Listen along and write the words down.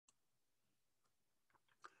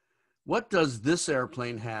What does this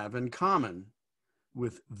airplane have in common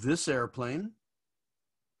with this airplane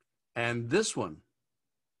and this one?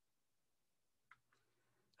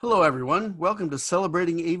 Hello, everyone. Welcome to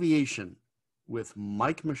Celebrating Aviation with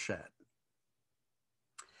Mike Machat.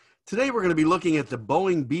 Today, we're going to be looking at the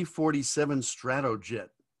Boeing B-47 Stratojet.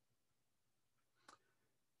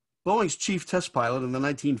 Boeing's chief test pilot in the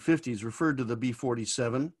 1950s referred to the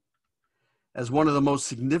B-47 as one of the most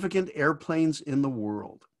significant airplanes in the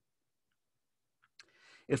world.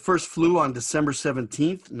 It first flew on December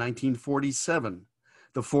 17th, 1947,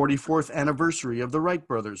 the 44th anniversary of the Wright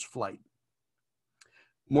brothers' flight.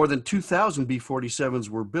 More than 2,000 B-47s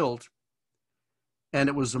were built, and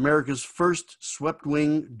it was America's first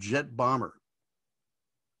swept-wing jet bomber.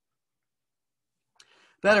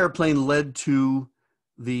 That airplane led to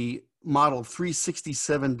the model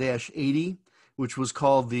 367-80, which was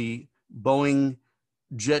called the Boeing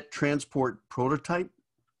Jet Transport Prototype.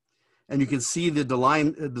 And you can see the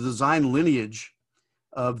design lineage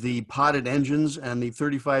of the potted engines and the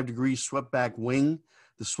 35-degree swept-back wing,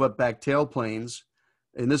 the swept-back tailplanes.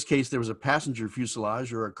 In this case, there was a passenger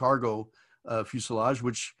fuselage or a cargo fuselage,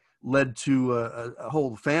 which led to a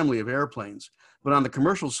whole family of airplanes. But on the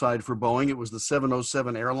commercial side for Boeing, it was the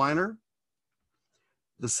 707 airliner,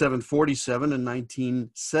 the 747 in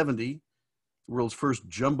 1970, the world's first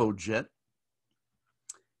jumbo jet,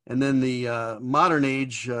 and then the modern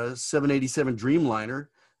age 787 Dreamliner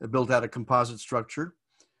built out a composite structure.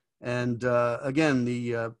 And again,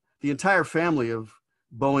 the entire family of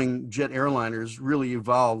Boeing jet airliners really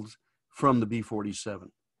evolved from the B-47.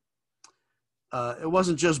 It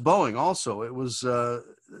wasn't just Boeing also. It was the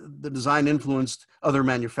design influenced other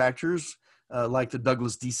manufacturers like the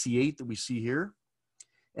Douglas DC-8 that we see here,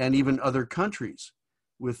 and even other countries,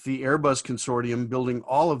 with the Airbus consortium building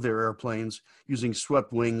all of their airplanes using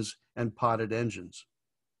swept wings and potted engines.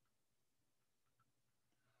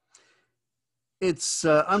 It's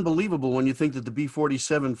unbelievable when you think that the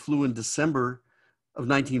B-47 flew in December of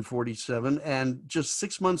 1947, and just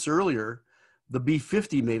 6 months earlier, the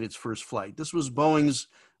B-50 made its first flight. This was Boeing's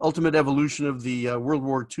ultimate evolution of the World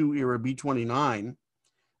War II era B-29,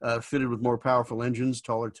 fitted with more powerful engines,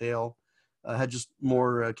 taller tail, had just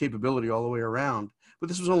more capability all the way around. But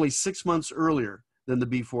this was only 6 months earlier than the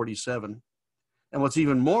B-47. And what's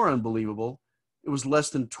even more unbelievable, it was less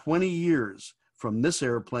than 20 years from this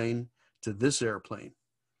airplane to this airplane.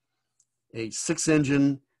 A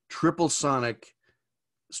 6-engine, triple sonic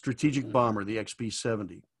strategic bomber, the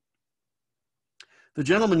XB-70. The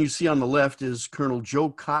gentleman you see on the left is Colonel Joe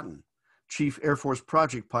Cotton, Chief Air Force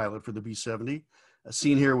project pilot for the B-70,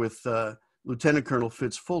 seen here with Lieutenant Colonel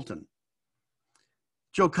Fitz Fulton.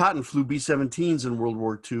 Joe Cotton flew B-17s in World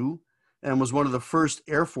War II and was one of the first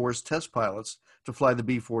Air Force test pilots to fly the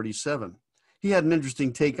B-47. He had an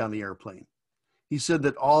interesting take on the airplane. He said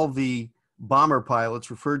that all the bomber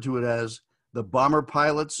pilots referred to it as the bomber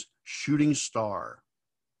pilot's shooting star.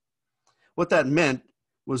 What that meant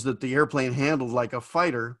was that the airplane handled like a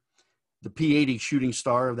fighter, the P-80 shooting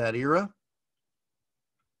star of that era.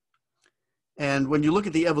 And when you look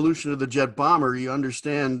at the evolution of the jet bomber, you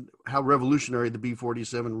understand how revolutionary the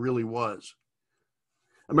B-47 really was.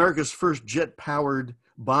 America's first jet-powered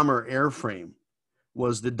bomber airframe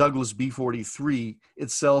was the Douglas B-43,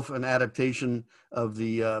 itself an adaptation of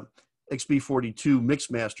the XB-42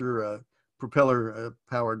 Mixmaster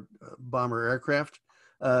propeller-powered bomber aircraft.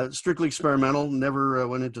 Strictly experimental, never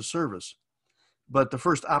went into service. But the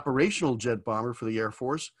first operational jet bomber for the Air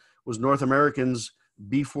Force was North American's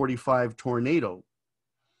B-45 Tornado.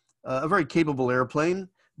 A very capable airplane,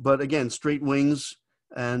 but again, straight wings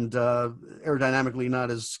and aerodynamically not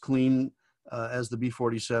as clean as the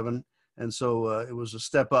B-47. And so it was a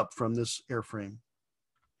step up from this airframe.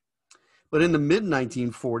 But in the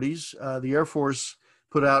mid-1940s, the Air Force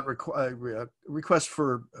put out requests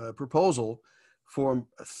for proposal for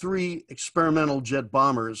 3 experimental jet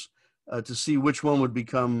bombers to see which one would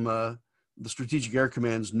become the Strategic Air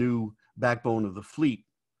Command's new backbone of the fleet.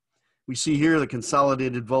 We see here the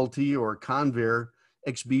Consolidated Vultee or Convair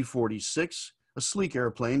XB-46, a sleek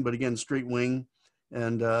airplane, but again, straight wing,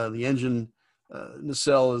 and the engine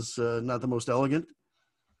nacelle is not the most elegant.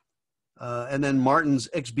 And then Martin's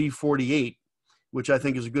XB-48, which I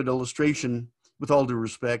think is a good illustration, with all due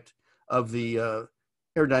respect, of the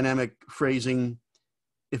aerodynamic phrasing,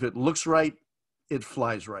 if it looks right, it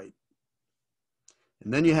flies right.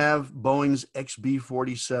 And then you have Boeing's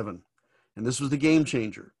XB-47, and this was the game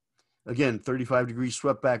changer. Again, 35-degree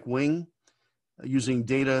swept-back wing, using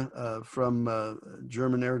data from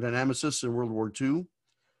German aerodynamicists in World War II.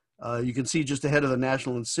 You can see just ahead of the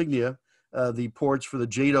national insignia, the ports for the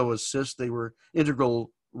JADO assist. They were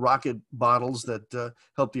integral rocket bottles that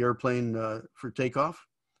helped the airplane for takeoff,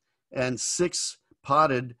 and 6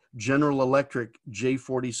 potted General Electric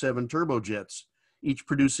J-47 turbojets, each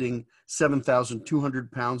producing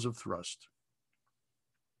 7,200 pounds of thrust.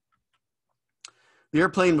 The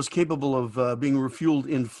airplane was capable of being refueled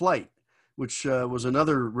in flight, which was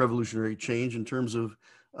another revolutionary change in terms of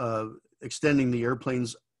extending the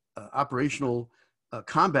airplane's operational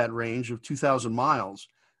combat range of 2,000 miles,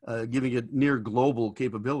 giving it near global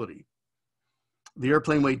capability. The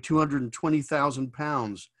airplane weighed 220,000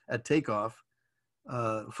 pounds at takeoff,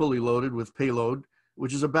 fully loaded with payload,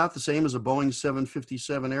 which is about the same as a Boeing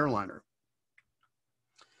 757 airliner.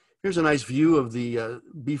 Here's a nice view of the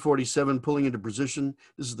B-47 pulling into position.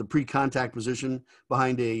 This is the pre-contact position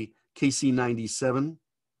behind a KC-97.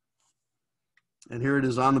 And here it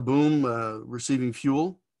is on the boom, receiving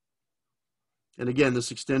fuel. And again,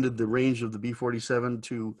 this extended the range of the B-47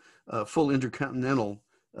 to full intercontinental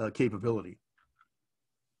capability.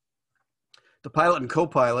 The pilot and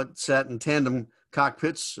co-pilot sat in tandem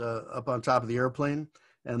cockpits up on top of the airplane,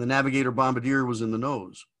 and the navigator bombardier was in the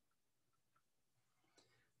nose.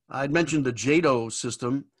 I'd mentioned the JATO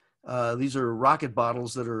system. These are rocket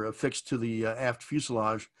bottles that are affixed to the aft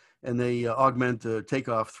fuselage, and they augment the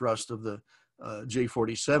takeoff thrust of the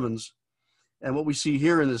J-47s. And what we see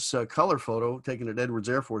here in this color photo taken at Edwards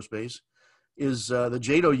Air Force Base is the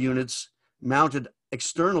JATO units mounted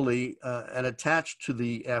externally and attached to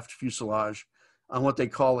the aft fuselage on what they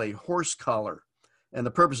call a horse collar. And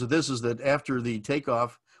the purpose of this is that after the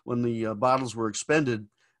takeoff, when the bottles were expended,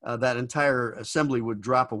 that entire assembly would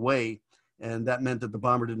drop away, and that meant that the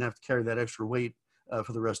bomber didn't have to carry that extra weight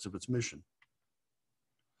for the rest of its mission.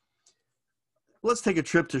 Let's take a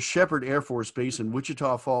trip to Shepherd Air Force Base in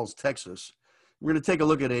Wichita Falls, Texas. We're going to take a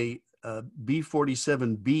look at a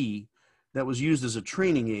B-47B that was used as a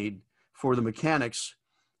training aid for the mechanics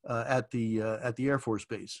at the Air Force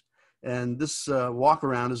Base. And this walk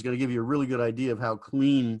around is going to give you a really good idea of how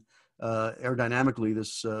clean aerodynamically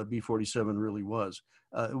this B-47 really was.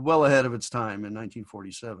 Well ahead of its time in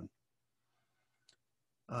 1947.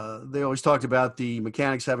 They always talked about the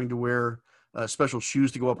mechanics having to wear special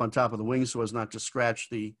shoes to go up on top of the wings so as not to scratch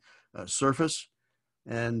the surface.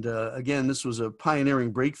 And again, this was a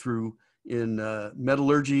pioneering breakthrough in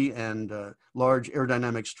metallurgy and large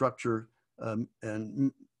aerodynamic structure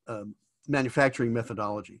and manufacturing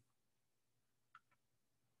methodology.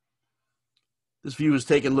 This view is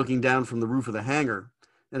taken looking down from the roof of the hangar.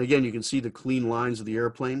 And again, you can see the clean lines of the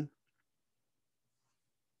airplane.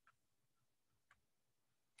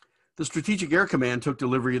 The Strategic Air Command took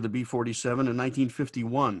delivery of the B-47 in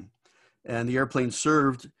 1951, and the airplane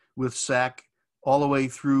served with SAC all the way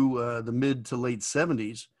through the mid to late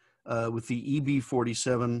 70s with the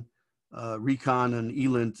EB-47 Recon and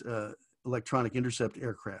ELINT electronic intercept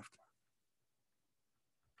aircraft.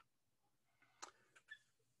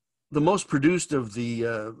 The most produced of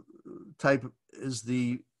the type is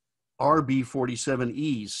the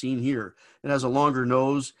RB-47E, seen here. It has a longer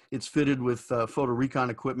nose. It's fitted with photo recon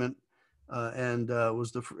equipment and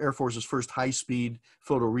was the Air Force's first high-speed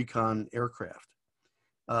photo recon aircraft.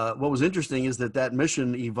 What was interesting is that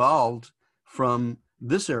mission evolved from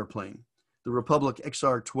this airplane, the Republic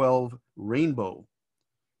XR-12 Rainbow.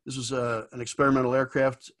 This was an experimental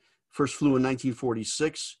aircraft, first flew in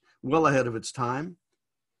 1946, well ahead of its time.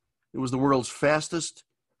 It was the world's fastest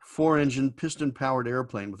 4-engine piston-powered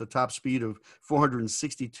airplane with a top speed of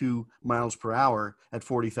 462 miles per hour at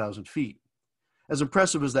 40,000 feet. As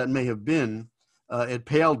impressive as that may have been, it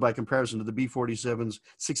paled by comparison to the B-47's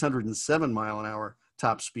 607 mile an hour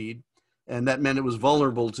top speed, and that meant it was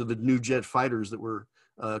vulnerable to the new jet fighters that were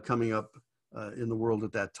coming up in the world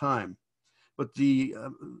at that time. But the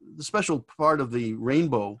special part of the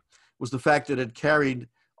Rainbow was the fact that it carried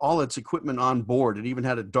all its equipment on board. It even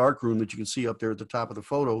had a dark room that you can see up there at the top of the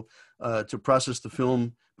photo to process the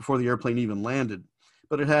film before the airplane even landed.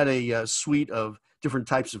 But it had a suite of different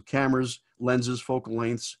types of cameras, lenses, focal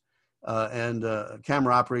lengths, and a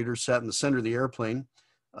camera operator sat in the center of the airplane.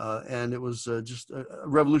 And it was just a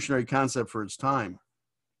revolutionary concept for its time.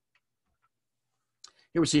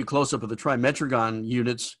 Here we see a close-up of the Trimetrigon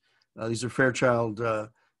units. These are Fairchild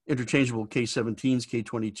interchangeable K-17s,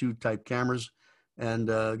 K-22 type cameras. And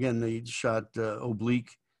again, they shot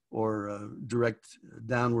oblique or direct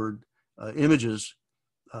downward images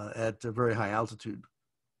at a very high altitude.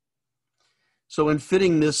 So in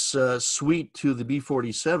fitting this suite to the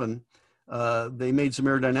B-47, they made some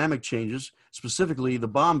aerodynamic changes, specifically the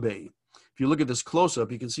bomb bay. If you look at this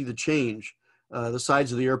close-up, you can see the change. The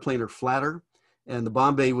sides of the airplane are flatter, and the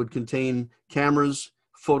bomb bay would contain cameras,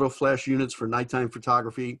 photo flash units for nighttime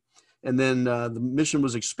photography, And then the mission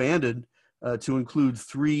was expanded to include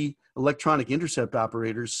 3 electronic intercept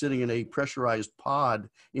operators sitting in a pressurized pod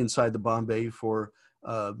inside the bomb bay for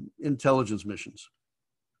intelligence missions.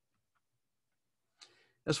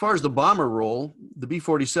 As far as the bomber role, the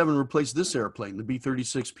B-47 replaced this airplane, the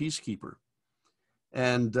B-36 Peacekeeper.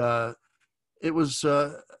 And it was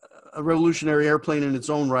a revolutionary airplane in its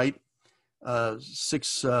own right.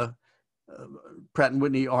 6 Pratt &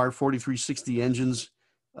 Whitney R4360 engines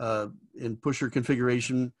in pusher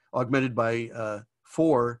configuration, augmented by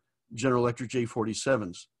 4 General Electric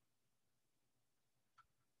J47s.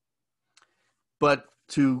 But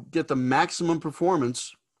to get the maximum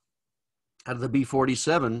performance out of the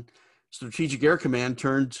B-47, Strategic Air Command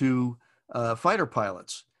turned to fighter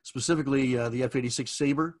pilots, specifically the F-86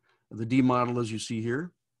 Sabre, the D model as you see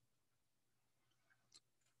here.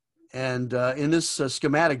 And in this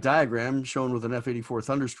schematic diagram shown with an F-84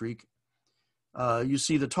 Thunderstreak, you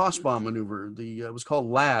see the toss bomb maneuver. It was called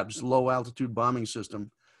LABS, Low Altitude Bombing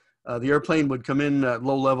System. The airplane would come in at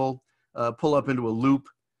low level, pull up into a loop,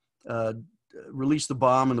 release the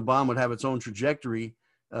bomb, and the bomb would have its own trajectory,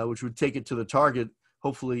 which would take it to the target,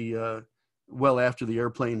 hopefully well after the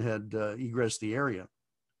airplane had egressed the area.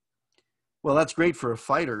 Well, that's great for a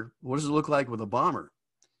fighter. What does it look like with a bomber?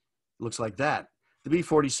 It looks like that. The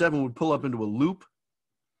B-47 would pull up into a loop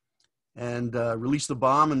and release the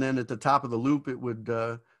bomb, and then at the top of the loop, it would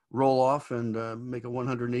roll off and make a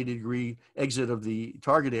 180-degree exit of the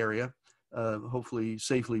target area, hopefully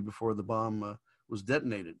safely before the bomb was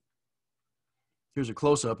detonated. Here's a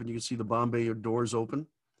close-up, and you can see the bomb bay doors open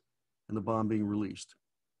and the bomb being released.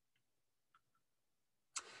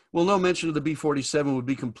 Well, no mention of the B-47 would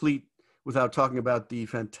be complete without talking about the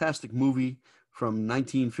fantastic movie from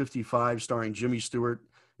 1955 starring Jimmy Stewart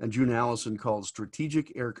and June Allison called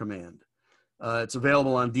Strategic Air Command. It's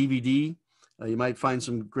available on DVD. You might find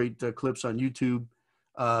some great clips on YouTube.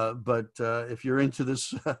 But if you're into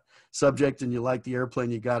this subject and you like the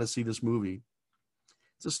airplane, you got to see this movie.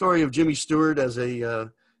 It's a story of Jimmy Stewart as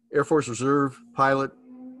a Air Force Reserve pilot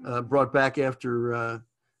brought back after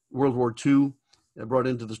World War II, brought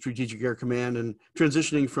into the Strategic Air Command, and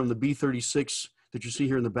transitioning from the B-36 that you see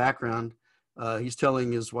here in the background. He's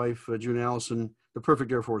telling his wife, June Allison, the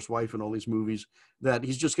perfect Air Force wife in all these movies, that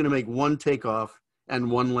he's just going to make 1 takeoff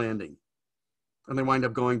and 1 landing. And they wind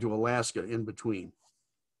up going to Alaska in between.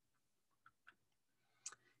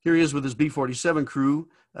 Here he is with his B-47 crew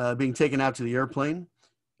being taken out to the airplane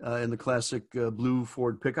in the classic blue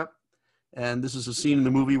Ford pickup. And this is a scene in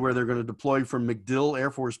the movie where they're going to deploy from MacDill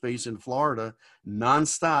Air Force Base in Florida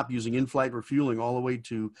nonstop using in-flight refueling all the way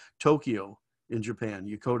to Tokyo in Japan,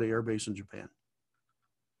 Yokota Air Base in Japan.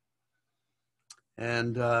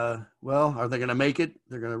 And, well, are they going to make it?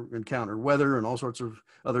 They're going to encounter weather and all sorts of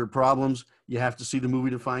other problems. You have to see the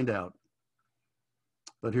movie to find out.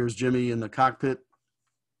 But here's Jimmy in the cockpit.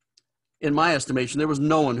 In my estimation, there was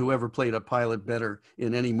no one who ever played a pilot better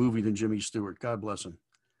in any movie than Jimmy Stewart. God bless him.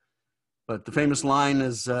 But the famous line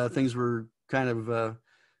as things were kind of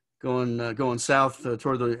going south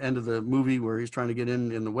toward the end of the movie where he's trying to get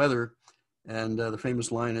in the weather. And the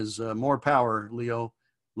famous line is, more power, Leo,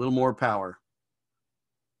 a little more power.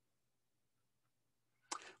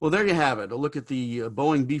 Well, there you have it. A look at the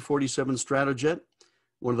Boeing B-47 Stratojet,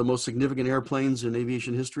 one of the most significant airplanes in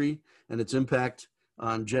aviation history, and its impact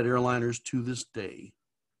on jet airliners to this day.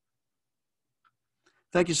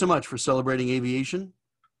 Thank you so much for celebrating aviation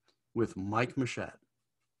with Mike Mashat.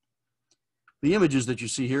 The images that you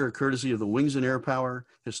see here are courtesy of the Wings and Air Power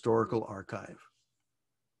Historical Archive.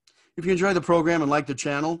 If you enjoy the program and like the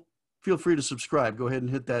channel, feel free to subscribe. Go ahead and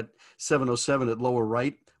hit that 707 at lower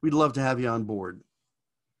right. We'd love to have you on board.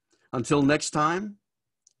 Until next time,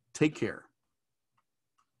 take care.